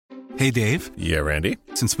Hey, Dave. Yeah, Randy.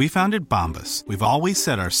 Since we founded Bombas, we've always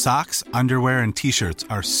said our socks, underwear, and T-shirts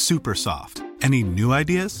are super soft. Any new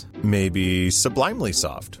ideas? Maybe sublimely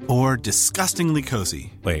soft. Or disgustingly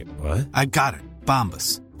cozy. Wait, what? I got it.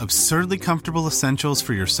 Bombas. Absurdly comfortable essentials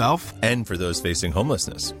for yourself and for those facing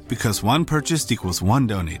homelessness. Because one purchased equals one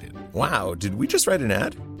donated. Wow, did we just write an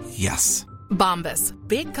ad? Yes. Bombas.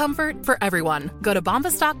 Big comfort for everyone. Go to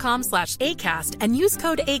bombas.com/ACAST and use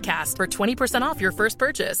code ACAST for 20% off your first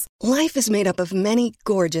purchase. Life is made up of many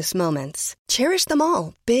gorgeous moments. Cherish them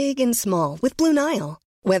all, big and small, with Blue Nile.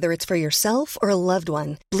 Whether it's for yourself or a loved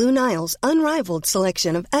one, Blue Nile's unrivaled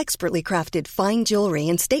selection of expertly crafted fine jewelry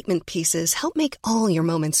and statement pieces help make all your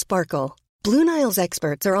moments sparkle. Blue Nile's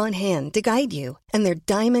experts are on hand to guide you, and their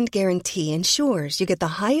diamond guarantee ensures you get the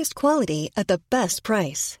highest quality at the best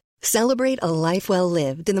price. Celebrate a life well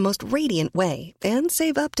lived in the most radiant way and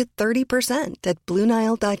save up to 30% at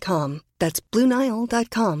BlueNile.com. That's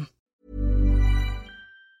BlueNile.com.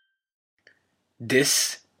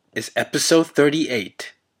 This is episode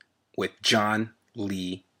 38 with John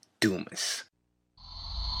Lee Dumas.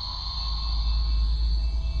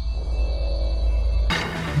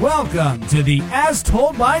 Welcome to the As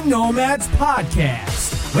Told by Nomads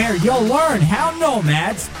podcast, where you'll learn how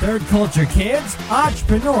nomads, third culture kids,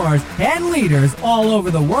 entrepreneurs, and leaders all over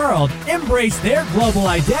the world embrace their global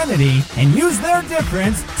identity and use their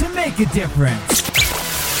difference to make a difference.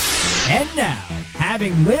 And now,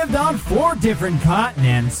 having lived on 4 different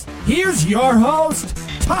continents, here's your host,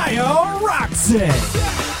 Tayo Rockson.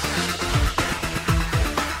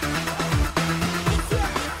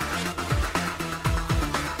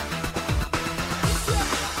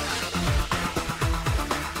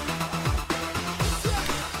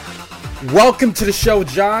 Welcome to the show,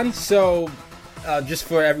 John. So, just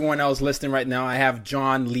for everyone else listening right now, I have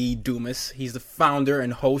John Lee Dumas. He's the founder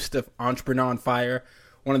and host of Entrepreneur on Fire,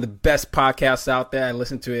 one of the best podcasts out there. I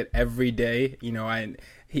listen to it every day. You know,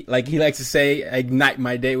 he likes to say, I ignite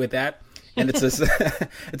my day with that. And it's a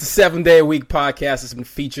 7-day-a-week podcast. It's been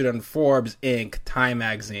featured on Forbes, Inc., Time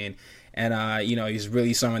Magazine. And, he's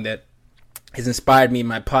really someone that has inspired me in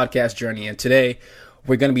my podcast journey. And today,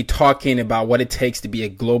 we're going to be talking about what it takes to be a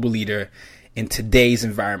global leader in today's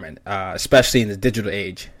environment, especially in the digital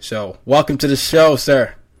age. So, welcome to the show,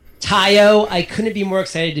 sir. Tayo, I couldn't be more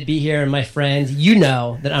excited to be here, and my friends, you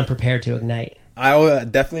know that I'm prepared to ignite. I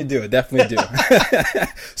definitely do.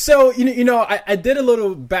 So, I did a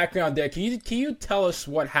little background there. Can you tell us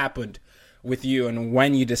what happened with you and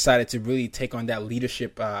when you decided to really take on that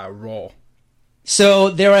leadership role? So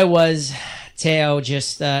there I was, Tayo,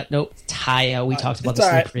 Tayo. We talked about this.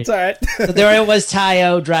 It's all right. So there I was,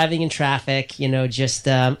 Tayo, driving in traffic, just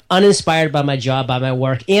uninspired by my job, by my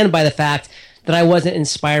work, and by the fact that I wasn't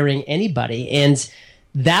inspiring anybody. And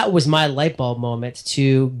that was my light bulb moment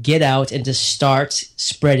to get out and to start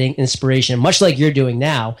spreading inspiration, much like you're doing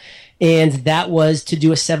now. And that was to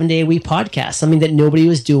do a 7-day-a-week podcast, something that nobody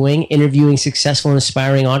was doing, interviewing successful and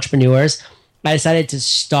inspiring entrepreneurs. I decided to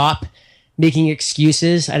stop making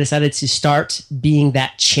excuses. I decided to start being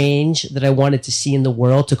that change that I wanted to see in the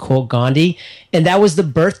world, to quote Gandhi. And that was the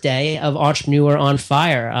birthday of Entrepreneur on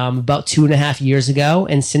Fire, about 2.5 years ago.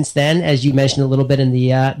 And since then, as you mentioned a little bit in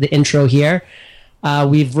the intro here,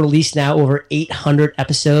 we've released now over 800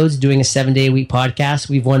 episodes doing a 7-day-a-week podcast.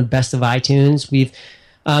 We've won Best of iTunes. We've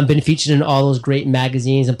been featured in all those great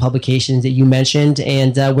magazines and publications that you mentioned.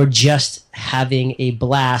 And we're just having a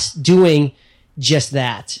blast doing just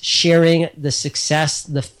that, sharing the success,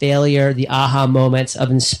 the failure, the aha moments of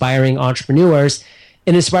inspiring entrepreneurs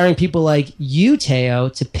and inspiring people like you,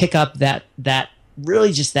 Tayo, to pick up that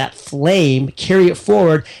really just that flame, carry it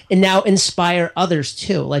forward, and now inspire others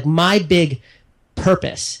too. Like, my big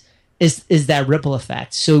purpose is that ripple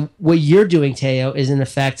effect. So what you're doing, Tayo, is in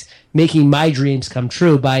effect making my dreams come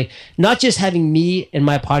true by not just having me and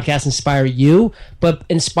my podcast inspire you, but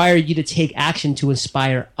inspire you to take action to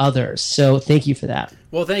inspire others. So thank you for that.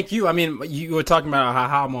 Well, thank you. I mean, you were talking about a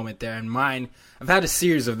ha-ha moment there, and mine, I've had a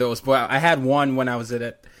series of those, but I had one when I was at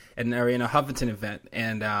an Ariana Huffington event,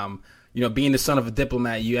 and being the son of a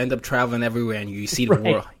diplomat, you end up traveling everywhere, and you see the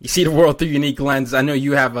world. You see the world through a unique lens. I know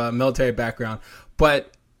you have a military background,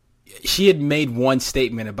 but she had made one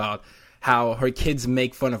statement about how her kids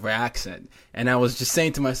make fun of her accent. And I was just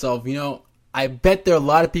saying to myself, I bet there are a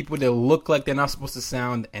lot of people that look like they're not supposed to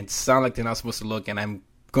sound and sound like they're not supposed to look, and I'm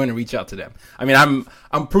going to reach out to them. I mean,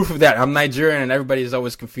 I'm proof of that. I'm Nigerian, and everybody is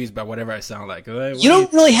always confused by whatever I sound like. You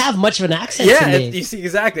don't really have much of an accent to me. You see,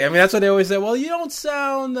 exactly. I mean, that's what they always say. Well, you don't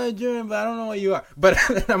sound Nigerian, but I don't know what you are. But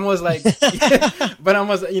I'm always like,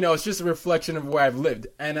 it's just a reflection of where I've lived.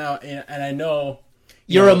 And I know...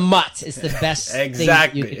 You're a mutt. It's the best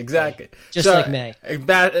exactly, thing you exactly. Just like me.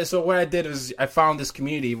 So what I did was I found this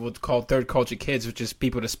community called Third Culture Kids, which is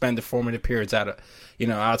people that spend the formative periods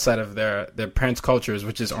outside of their parents' cultures,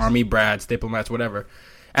 which is army brats, diplomats, whatever.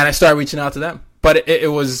 And I started reaching out to them. But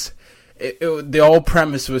the whole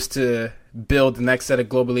premise was to build the next set of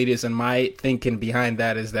global leaders, and my thinking behind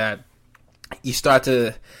that is that you start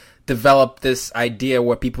to develop this idea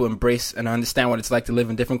where people embrace and understand what it's like to live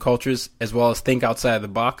in different cultures as well as think outside of the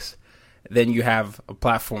box. Then you have a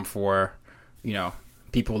platform for,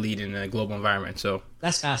 people leading in a global environment. So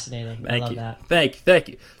that's fascinating. I love that. Thank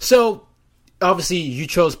you. So obviously you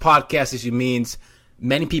chose podcasts as you means.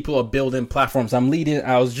 Many people are building platforms. I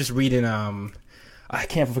was just reading, I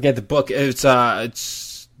can't forget the book. It's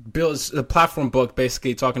a platform book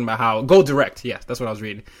basically talking about how Go Direct. Yeah, that's what I was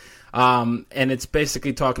reading. And it's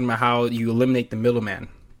basically talking about how you eliminate the middleman.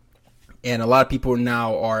 And a lot of people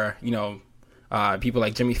now are, people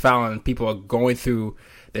like Jimmy Fallon, people are going through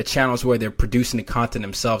their channels where they're producing the content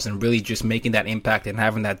themselves and really just making that impact and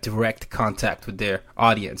having that direct contact with their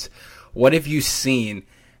audience. What have you seen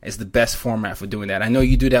as the best format for doing that? I know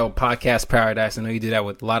you do that with Podcast Paradise. I know you do that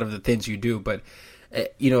with a lot of the things you do, but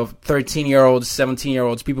 13-year-olds,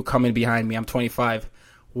 17-year-olds, people coming behind me. I'm 25.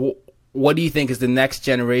 What do you think is the next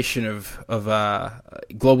generation of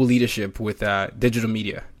global leadership with digital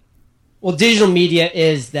media? Well, digital media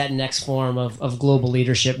is that next form of global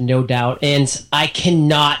leadership, no doubt. And I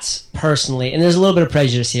cannot personally, and there's a little bit of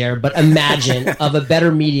prejudice here, but imagine of a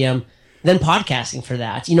better medium than podcasting for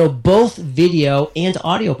that. Both video and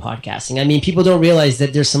audio podcasting. I mean, people don't realize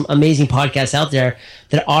that there's some amazing podcasts out there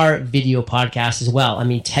that are video podcasts as well. I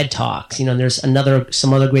mean, TED Talks, and there's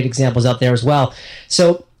some other great examples out there as well.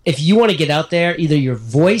 So if you want to get out there, either your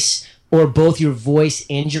voice or both your voice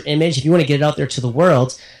and your image, if you want to get it out there to the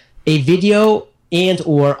world, a video and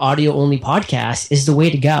or audio only podcast is the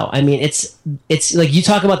way to go. I mean, it's like you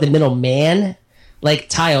talk about the middle man, like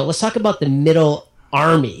Tayo, let's talk about the middle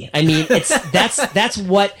army. I mean, that's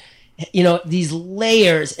what, these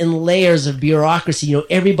layers and layers of bureaucracy,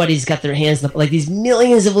 everybody's got their hands up, like these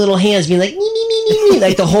millions of little hands being like, me,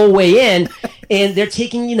 like the whole way in. And they're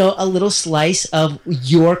taking, a little slice of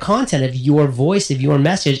your content, of your voice, of your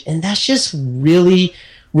message. And that's just really,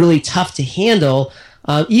 really tough to handle.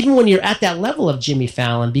 Even when you're at that level of Jimmy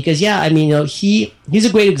Fallon, because he's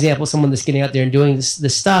a great example of someone that's getting out there and doing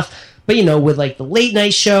this stuff. But with like the late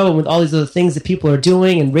night show and with all these other things that people are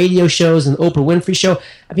doing and radio shows and the Oprah Winfrey show,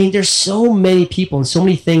 I mean, there's so many people and so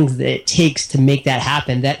many things that it takes to make that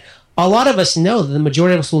happen that a lot of us know that the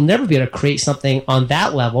majority of us will never be able to create something on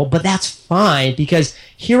that level. But that's fine, because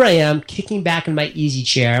here I am kicking back in my easy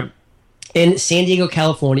chair in San Diego,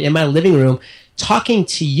 California, in my living room, talking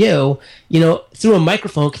to you, through a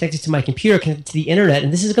microphone connected to my computer, connected to the internet,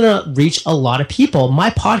 and this is going to reach a lot of people. My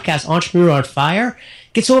podcast, Entrepreneur on Fire,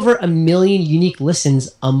 gets over 1 million unique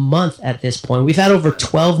listens a month at this point. We've had over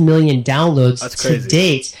 12 million downloads to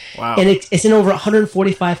date. Wow. And it's in over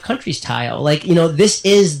 145 countries, Tayo. Like, this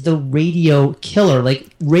is the radio killer. Like,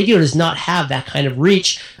 radio does not have that kind of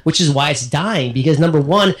reach, which is why it's dying. Because number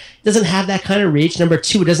one, it doesn't have that kind of reach. Number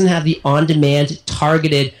two, it doesn't have the on-demand,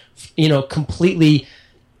 targeted, completely,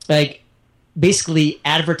 like, basically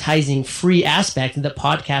advertising free aspect that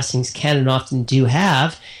podcastings can and often do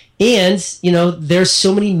have. And, there's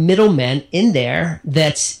so many middlemen in there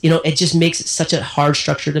that, it just makes it such a hard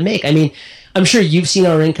structure to make. I mean, I'm sure you've seen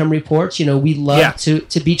our income reports. We love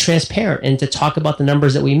to be transparent and to talk about the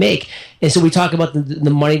numbers that we make. And so we talk about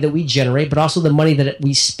the money that we generate, but also the money that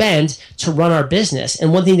we spend to run our business.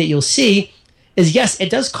 And one thing that you'll see is, yes,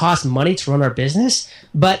 it does cost money to run our business,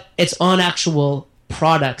 but it's on actual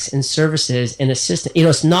products and services and assistance.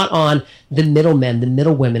 It's not on the middlemen, the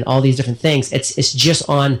middlewomen, all these different things. It's just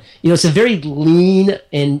on, it's a very lean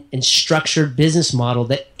and structured business model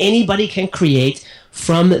that anybody can create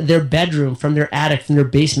from their bedroom, from their attic, from their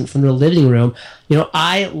basement, from their living room.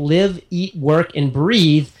 I live, eat, work, and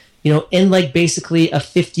breathe, in like basically a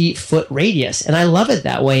 50-foot radius. And I love it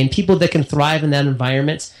that way. And people that can thrive in that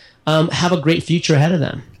environment have a great future ahead of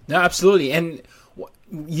them. No, absolutely. And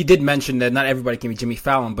you did mention that not everybody can be Jimmy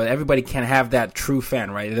Fallon, but everybody can have that true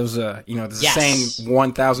fan, right? There's a saying,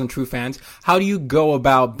 1,000 true fans. How do you go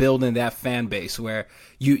about building that fan base where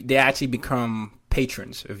they actually become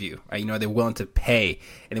patrons of you, right? They're willing to pay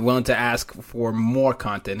and they're willing to ask for more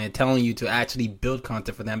content. And they're telling you to actually build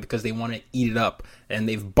content for them because they want to eat it up and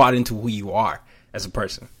they've bought into who you are as a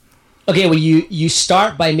person. Okay, well, you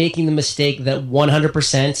start by making the mistake that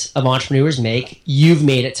 100% of entrepreneurs make. You've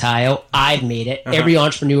made it, Tayo. I've made it. Uh-huh. Every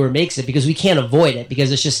entrepreneur makes it because we can't avoid it,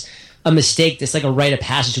 because it's just a mistake that's like a rite of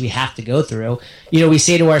passage we have to go through. We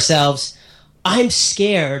say to ourselves, I'm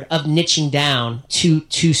scared of niching down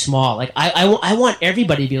too small. Like I want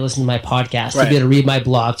everybody to be listening to my podcast, to be able to read my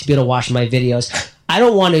blog, to be able to watch my videos. I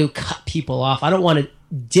don't want to cut people off. I don't want to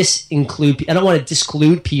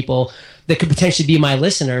disclude people that could potentially be my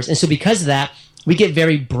listeners. And so because of that, we get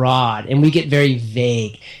very broad and we get very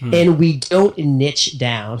vague and we don't niche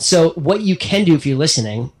down. So what you can do if you're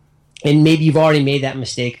listening, and maybe you've already made that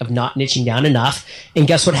mistake of not niching down enough, and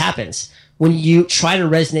guess what happens? When you try to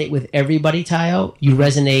resonate with everybody, Tayo, you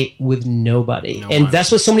resonate with nobody. And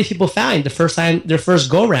that's what so many people found the first time, their first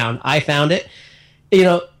go round. I found it. You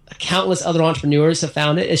know, countless other entrepreneurs have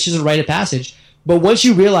found it. It's just a rite of passage. But once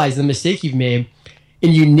you realize the mistake you've made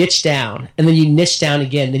and you niche down and then you niche down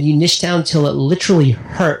again, then you niche down till it literally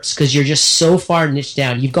hurts because you're just so far niched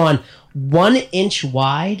down. You've gone 1 inch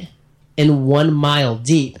wide and 1 mile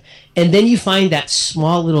deep. And then you find that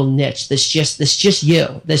small little niche that's just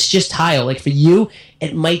you, that's just Tayo. Like for you,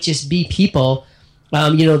 it might just be people,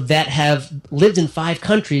 that have lived in 5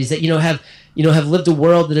 countries, that, have lived a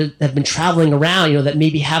world, that have been traveling around, that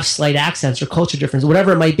maybe have slight accents or culture difference,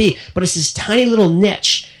 whatever it might be. But it's this tiny little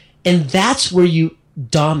niche. And that's where you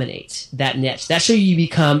dominate that niche. That's where you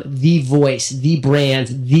become the voice, the brand,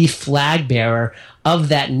 the flag bearer of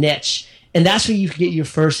that niche. And that's where you get your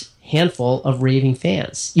first handful of raving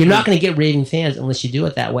fans. You're not going to get raving fans unless you do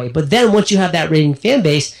it that way. But then once you have that raving fan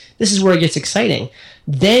base, this is where it gets exciting.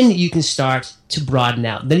 Then you can start to broaden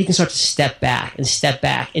out. Then you can start to step back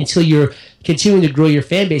until you're continuing to grow your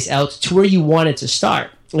fan base out to where you want it to start.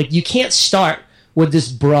 Like you can't start with this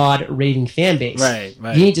broad raving fan base. Right.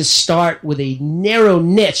 You need to start with a narrow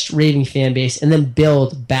niched raving fan base and then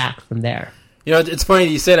build back from there. It's funny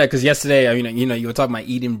you say that because yesterday, you were talking about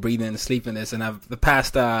eating, breathing, and sleepiness, and the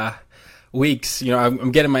past weeks,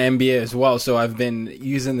 I'm getting my MBA as well, so I've been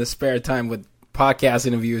using the spare time with podcast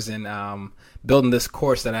interviews and building this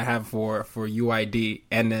course that I have for UID,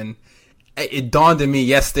 and then it dawned on me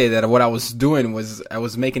yesterday that what I was doing was I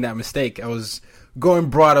was making that mistake. I was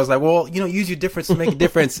going broad. I was like, well, use your difference to make a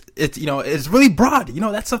difference. It's it's really broad.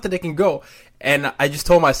 That's something that can go. And I just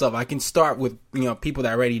told myself I can start with people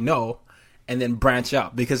that I already know, and then branch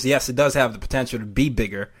out, because yes, it does have the potential to be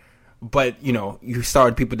bigger, but you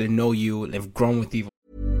start with people that know you and have grown with you.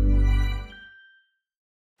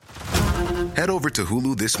 Head over to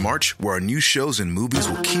Hulu this March, where our new shows and movies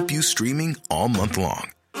will keep you streaming all month long.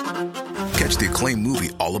 Catch the acclaimed movie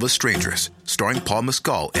All of Us Strangers, starring Paul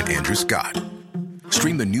Mescal and Andrew Scott.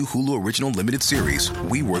 Stream the new Hulu original limited series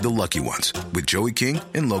We Were the Lucky Ones with Joey King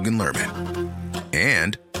and Logan Lerman.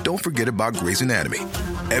 And don't forget about Grey's Anatomy.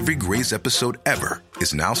 Every Grey's episode ever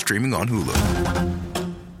is now streaming on Hulu.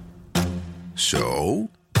 So,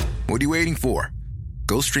 what are you waiting for?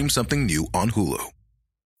 Go stream something new on Hulu.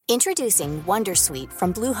 Introducing Wondersuite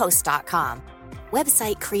from Bluehost.com.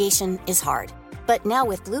 Website creation is hard, but now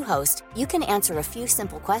with Bluehost, you can answer a few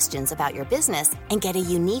simple questions about your business and get a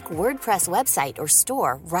unique WordPress website or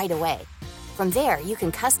store right away. From there, you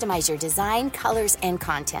can customize your design, colors, and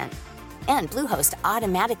content. And Bluehost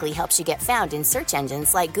automatically helps you get found in search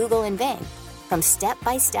engines like Google and Bing. From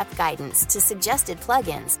step-by-step guidance to suggested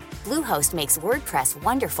plugins, Bluehost makes WordPress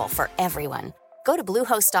wonderful for everyone. Go to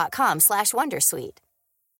bluehost.com/wondersuite.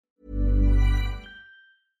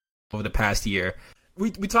 Over the past year,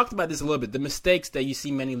 we talked about this a little bit, the mistakes that you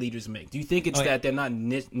see many leaders make. Do you think it's that they're not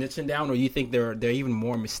niching down, or do you think there are even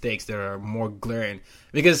more mistakes that are more glaring?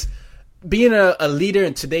 Because being a leader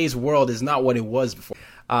in today's world is not what it was before.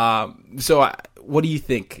 So what do you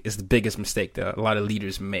think is the biggest mistake that a lot of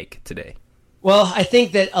leaders make today? Well, I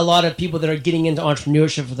think that a lot of people that are getting into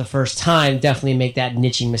entrepreneurship for the first time definitely make that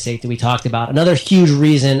niching mistake that we talked about. Another huge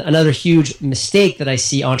mistake that I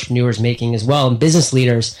see entrepreneurs making as well, and business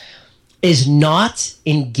leaders, is not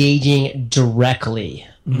engaging directly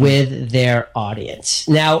with their audience.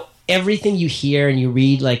 Now, everything you hear and you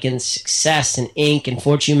read, like in Success and Inc. and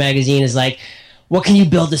Fortune magazine, is like, what can you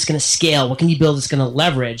build that's going to scale? What can you build that's going to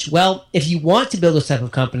leverage? Well, if you want to build those type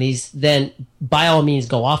of companies, then by all means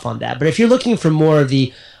go off on that. But if you're looking for more of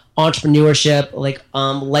the entrepreneurship, like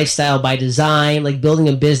lifestyle by design, like building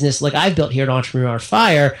a business like I've built here at Entrepreneur on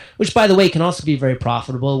Fire, which by the way can also be very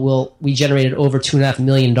profitable. We generated over $2.5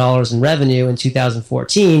 million in revenue in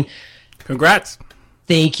 2014. Congrats.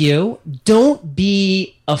 Thank you. Don't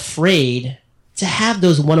be afraid to have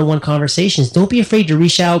those one-on-one conversations. Don't be afraid to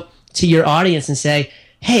reach out to your audience and say,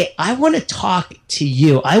 hey, I want to talk to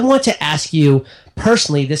you. I want to ask you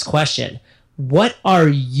personally this question. What are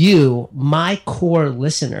you, my core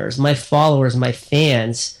listeners, my followers, my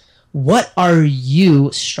fans, what are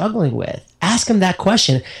you struggling with? Ask them that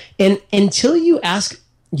question. And until you ask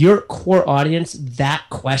your core audience that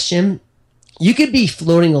question, you could be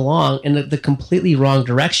floating along in the completely wrong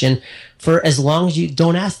direction for as long as you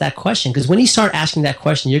don't ask that question. Because when you start asking that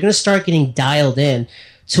question, you're going to start getting dialed in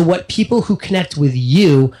to what people who connect with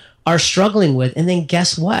you are struggling with. And then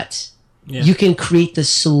guess what? Yeah. You can create the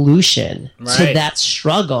solution to that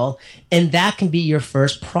struggle. And that can be your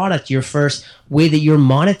first product, your first way that you're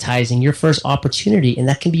monetizing, your first opportunity. And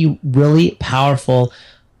that can be really powerful,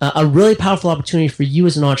 a really powerful opportunity for you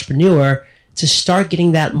as an entrepreneur to start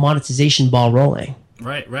getting that monetization ball rolling.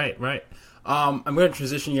 Right. I'm going to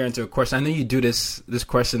transition here into a question. I know you do this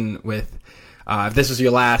question with, if this was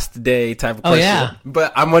your last day type of question. Oh, yeah.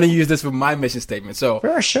 But I'm going to use this with my mission statement. So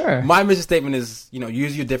for sure. My mission statement is,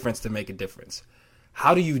 use your difference to make a difference.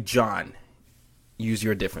 How do you, John, use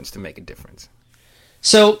your difference to make a difference?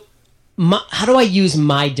 So how do I use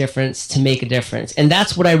my difference to make a difference? And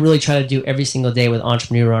that's what I really try to do every single day with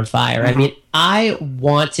Entrepreneur on Fire. I mean, I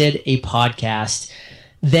wanted a podcast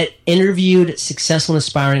that interviewed successful,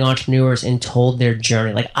 inspiring entrepreneurs and told their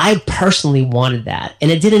journey. Like, I personally wanted that,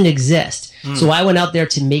 and it didn't exist. So I went out there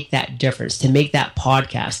to make that difference, to make that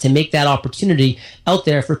podcast, to make that opportunity out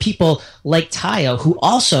there for people like Tayo, who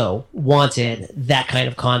also wanted that kind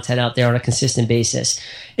of content out there on a consistent basis.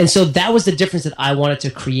 And so that was the difference that I wanted to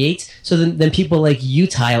create. So then people like you,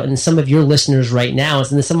 Tayo, and some of your listeners right now, and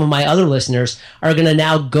then some of my other listeners are going to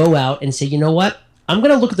now go out and say, you know what? I'm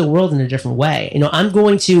going to look at the world in a different way. I'm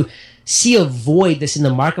going to see a void that's in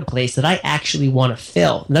the marketplace that I actually want to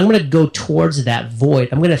fill. And I'm going to go towards that void.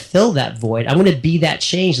 I'm going to fill that void. I'm going to be that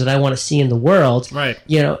change that I want to see in the world. Right.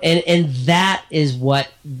 And that is what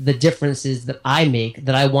the difference is that I make,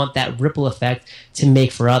 that I want that ripple effect to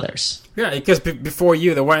make for others. Yeah, because before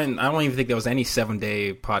you, there weren't, I don't even think there was any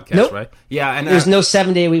 7-day podcast, nope. Right? Yeah. And there's no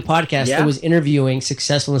 7-day-a-week podcast that was interviewing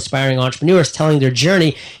successful, inspiring entrepreneurs, telling their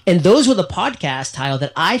journey. And those were the podcasts, Tayo,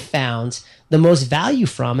 that I found the most value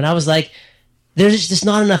from. And I was like, there's just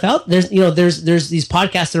not enough out. There's these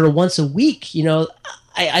podcasts that are once a week.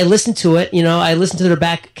 I listened to it. I listened to their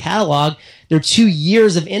back catalog. They're 2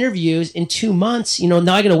 years of interviews in 2 months. Now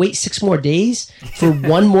I got to wait 6 more days for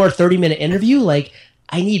one more 30-minute interview. Like,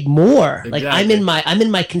 I need more. Exactly. Like, I'm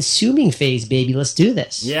in my consuming phase, baby. Let's do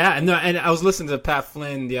this. Yeah, and I was listening to Pat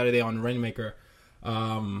Flynn the other day on Rainmaker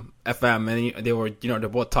FM, and they were they're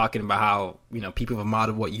both talking about how people have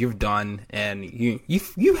modeled what you've done, and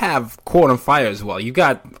you have Quote on Fire as well. You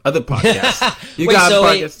got other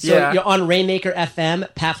podcasts. So you're on Rainmaker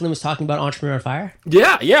FM. Pat Flynn was talking about Entrepreneur on Fire.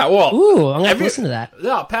 Yeah. Well, ooh, I'm gonna have to listen to that.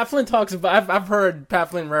 No, Pat Flynn talks about. I've heard Pat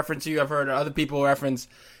Flynn reference you. I've heard other people reference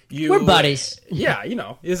you. We're buddies. Yeah,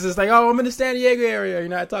 it's just like, I'm in the San Diego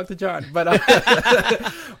area. I talked to John, but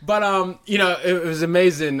it was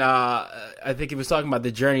amazing. I think he was talking about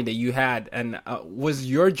the journey that you had, and was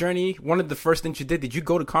your journey one of the first things you did? Did you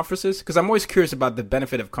go to conferences? Because I'm always curious about the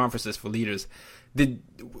benefit of conferences for leaders.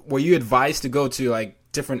 Were you advised to go to like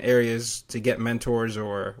different areas to get mentors,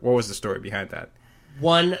 or what was the story behind that?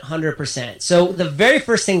 100%. So the very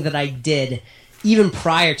first thing that I did, even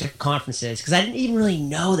prior to conferences, because I didn't even really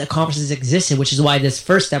know that conferences existed, which is why this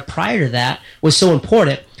first step prior to that was so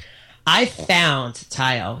important. I found,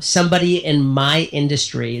 Tayo, somebody in my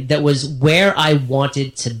industry that was where I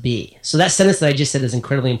wanted to be. So that sentence that I just said is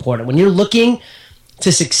incredibly important. When you're looking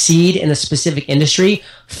to succeed in a specific industry,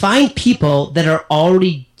 find people that are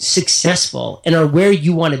already successful and are where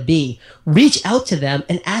you want to be. Reach out to them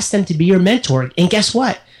and ask them to be your mentor. And guess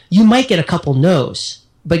what? You might get a couple no's,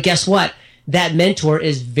 but guess what? That mentor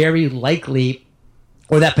is very likely,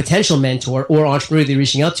 or that potential mentor or entrepreneur that you're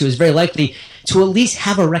reaching out to is very likely to at least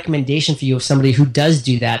have a recommendation for you of somebody who does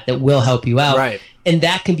do that will help you out. Right. And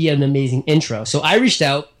that can be an amazing intro. So I reached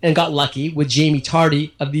out and got lucky with Jamie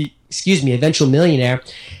Tardy of the, Eventual Millionaire.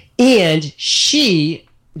 And she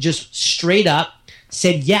just straight up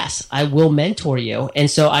said, yes, I will mentor you. And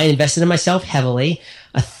so I invested in myself heavily,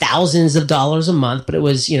 thousands of dollars a month. But it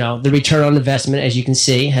was, the return on investment, as you can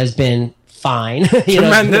see, has been fine.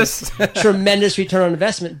 Tremendous. Tremendous return on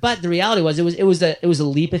investment. But the reality was it was a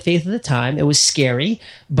leap of faith at the time. It was scary,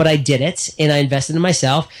 but I did it and I invested in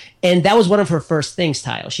myself. And that was one of her first things,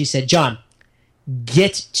 Tayo. She said, John,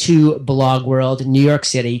 get to Blog World, New York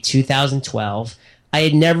City, 2012. I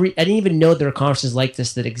didn't even know there were conferences like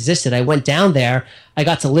this that existed. I went down there. I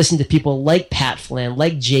got to listen to people like Pat Flynn,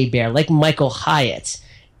 like Jay Baer, like Michael Hyatt,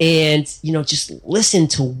 and just listen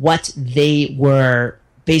to what they were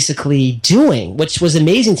basically doing, which was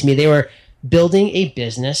amazing to me. They were building a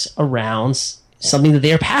business around something that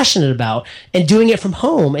they are passionate about and doing it from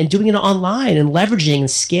home and doing it online and leveraging and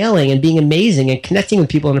scaling and being amazing and connecting with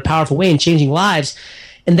people in a powerful way and changing lives.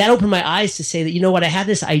 And that opened my eyes to say that, you know what, I had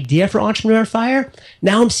this idea for Entrepreneur on Fire.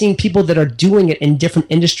 Now I'm seeing people that are doing it in different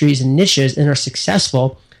industries and niches and are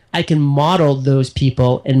successful. I can model those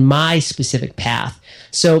people in my specific path.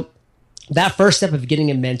 So that first step of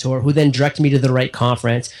getting a mentor who then directed me to the right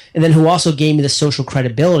conference, and then who also gave me the social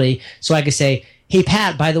credibility so I could say, hey,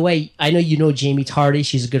 Pat, by the way, I know you know Jamie Tardy.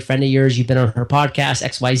 She's a good friend of yours. You've been on her podcast,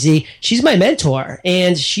 XYZ. She's my mentor,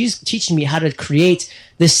 and she's teaching me how to create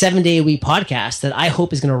this 7-day-a-week podcast that I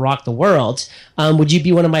hope is going to rock the world. Would you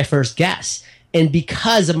be one of my first guests? And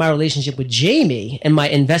because of my relationship with Jamie and my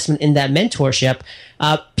investment in that mentorship,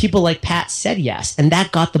 people like Pat said yes, and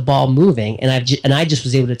that got the ball moving, and I just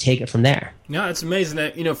was able to take it from there. No, it's amazing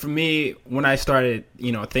that, for me, when I started,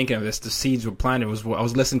 thinking of this, the seeds were planted. I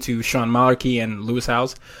was listening to Sean Malarkey and Lewis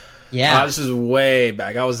Howes. Yeah, this is way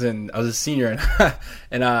back. I was a senior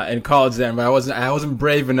in college then, but I wasn't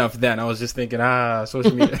brave enough then. I was just thinking,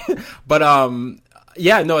 social media. But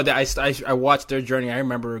yeah, no, I watched their journey. I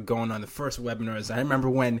remember going on the first webinars. I remember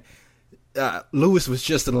when Lewis was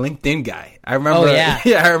just a LinkedIn guy. I remember. Oh, yeah.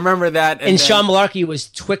 Yeah, I remember that. And Sean Malarkey was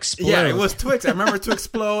Twixplode. Yeah, it was Twix. I remember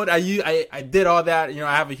Twixplode. I did all that.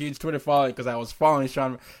 I have a huge Twitter following because I was following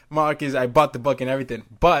Sean Malarkey. I bought the book and everything.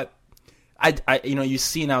 But I you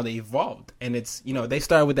see now they evolved, and it's they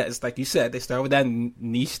started with that. It's like you said, they started with that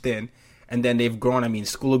niche thing. And then they've grown. I mean,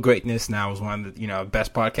 School of Greatness now is one of the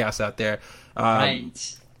best podcasts out there.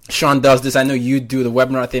 Right. Sean does this. I know you do the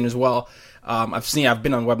webinar thing as well. I've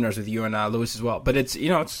been on webinars with you and Lewis as well. But it's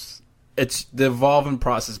it's the evolving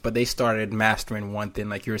process. But they started mastering one thing,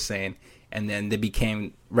 like you were saying, and then they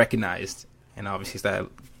became recognized, and obviously started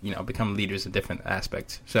become leaders in different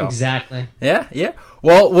aspects. So exactly. Yeah.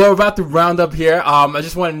 Well, we're about to round up here. I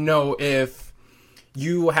just want to know if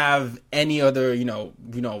you have any other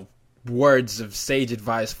words of sage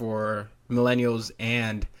advice for millennials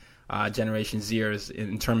and Generation Zers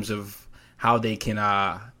in terms of how they can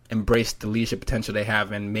embrace the leadership potential they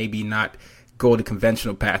have and maybe not go the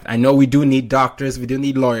conventional path. I know we do need doctors, we do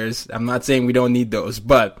need lawyers. I'm not saying we don't need those,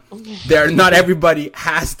 but not everybody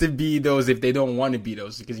has to be those if they don't want to be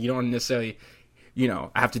those, because you don't necessarily,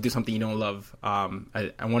 have to do something you don't love. I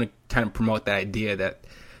want to kind of promote that idea that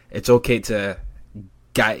it's okay to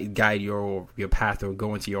guide your path or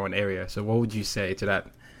go into your own area. So what would you say to that?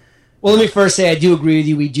 Well, let me first say I do agree with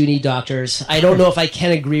you. We do need doctors. I don't know if I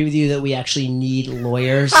can agree with you that we actually need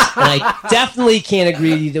lawyers. And I definitely can't agree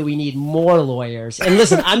with you that we need more lawyers. And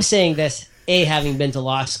listen, I'm saying this, A, having been to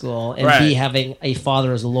law school, and right, B, having a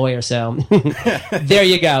father as a lawyer. So there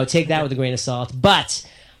you go. Take that with a grain of salt. But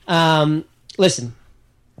listen,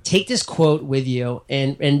 take this quote with you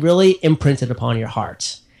and really imprint it upon your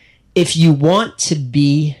heart. If you want to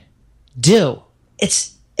be, do.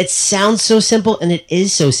 It sounds so simple, and it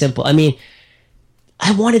is so simple. I mean,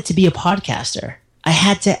 I wanted to be a podcaster. I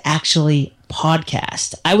had to actually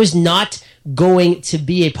podcast. I was not going to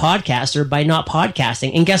be a podcaster by not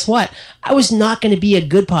podcasting. And guess what? I was not going to be a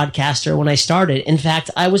good podcaster when I started. In fact,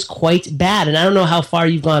 I was quite bad. And I don't know how far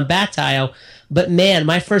you've gone back, Tayo, but man,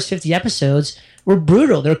 my first 50 episodes were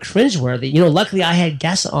brutal. They're cringeworthy. Luckily I had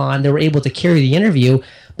guests on that were able to carry the interview,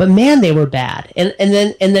 but man, they were bad. And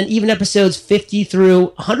then even episodes 50 through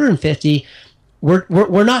 150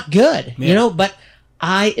 were not good, but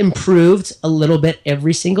I improved a little bit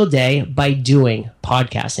every single day by doing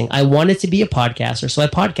podcasting. I wanted to be a podcaster, so I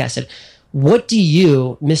podcasted. What do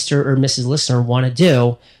you, Mr. or Mrs. Listener, want to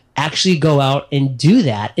do? Actually go out and do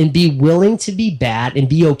that and be willing to be bad and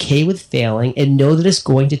be okay with failing and know that it's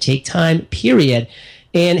going to take time, period.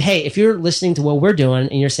 And hey, if you're listening to what we're doing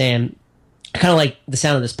and you're saying, kind of like the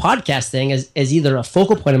sound of this podcast thing as either a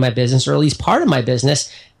focal point of my business or at least part of my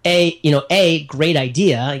business, A, great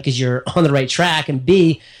idea because you're on the right track, and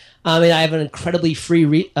B, I have an incredibly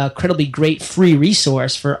great free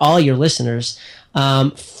resource for all your listeners,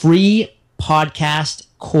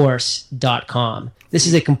 freepodcastcourse.com. This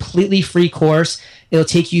is a completely free course. It'll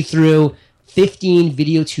take you through 15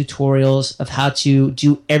 video tutorials of how to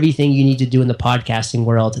do everything you need to do in the podcasting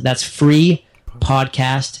world. That's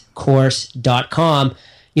freepodcastcourse.com.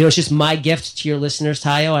 It's just my gift to your listeners,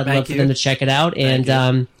 Tayo. I'd love for them to check it out.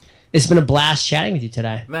 And it's been a blast chatting with you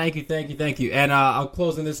today. Thank you. And I'll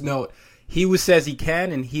close on this note. He who says he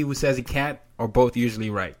can and he who says he can't are both usually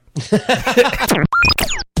right.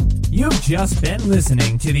 You've just been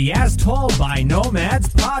listening to the As Told by Nomads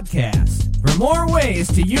podcast. For more ways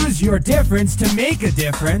to use your difference to make a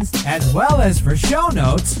difference, as well as for show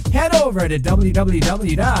notes, head over to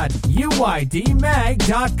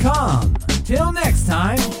www.uydmag.com. Till next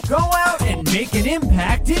time, go out and make an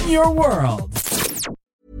impact in your world.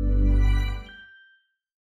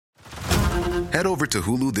 Head over to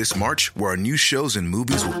Hulu this March, where our new shows and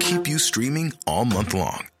movies will keep you streaming all month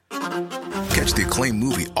long. Catch the acclaimed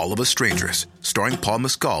movie All of Us Strangers, starring Paul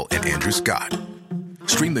Mescal and Andrew Scott.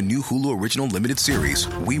 Stream the new Hulu original limited series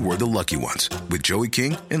We Were the Lucky Ones with Joey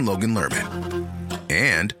King and Logan Lerman.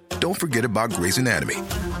 And don't forget about Grey's Anatomy.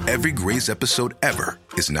 Every Grey's episode ever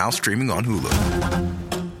is now streaming on Hulu.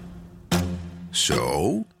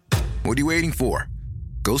 So, what are you waiting for?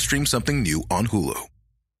 Go stream something new on Hulu.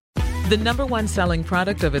 The #1 selling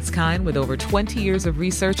product of its kind with over 20 years of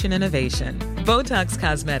research and innovation. Botox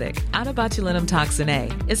Cosmetic, out of botulinum toxin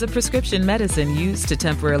A, is a prescription medicine used to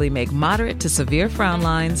temporarily make moderate to severe frown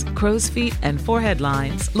lines, crow's feet, and forehead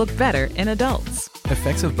lines look better in adults.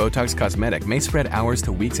 Effects of Botox Cosmetic may spread hours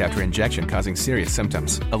to weeks after injection, causing serious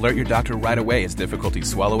symptoms. Alert your doctor right away as difficulty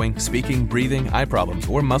swallowing, speaking, breathing, eye problems,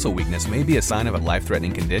 or muscle weakness may be a sign of a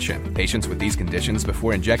life-threatening condition. Patients with these conditions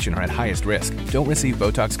before injection are at highest risk. Don't receive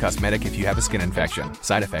Botox Cosmetic if you have a skin infection.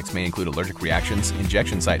 Side effects may include allergic reactions,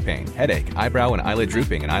 injection site pain, headache, eyebrow and eyelid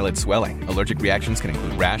drooping, and eyelid swelling. Allergic reactions can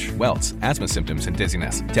include rash, welts, asthma symptoms, and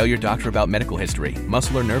dizziness. Tell your doctor about medical history,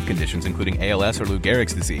 muscle or nerve conditions including ALS or Lou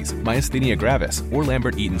Gehrig's disease, myasthenia gravis, or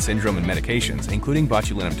Lambert-Eaton syndrome and medications, including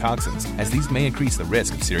botulinum toxins, as these may increase the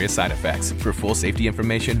risk of serious side effects. For full safety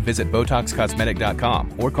information, visit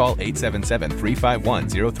BotoxCosmetic.com or call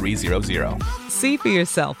 877-351-0300. See for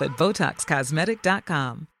yourself at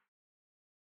BotoxCosmetic.com.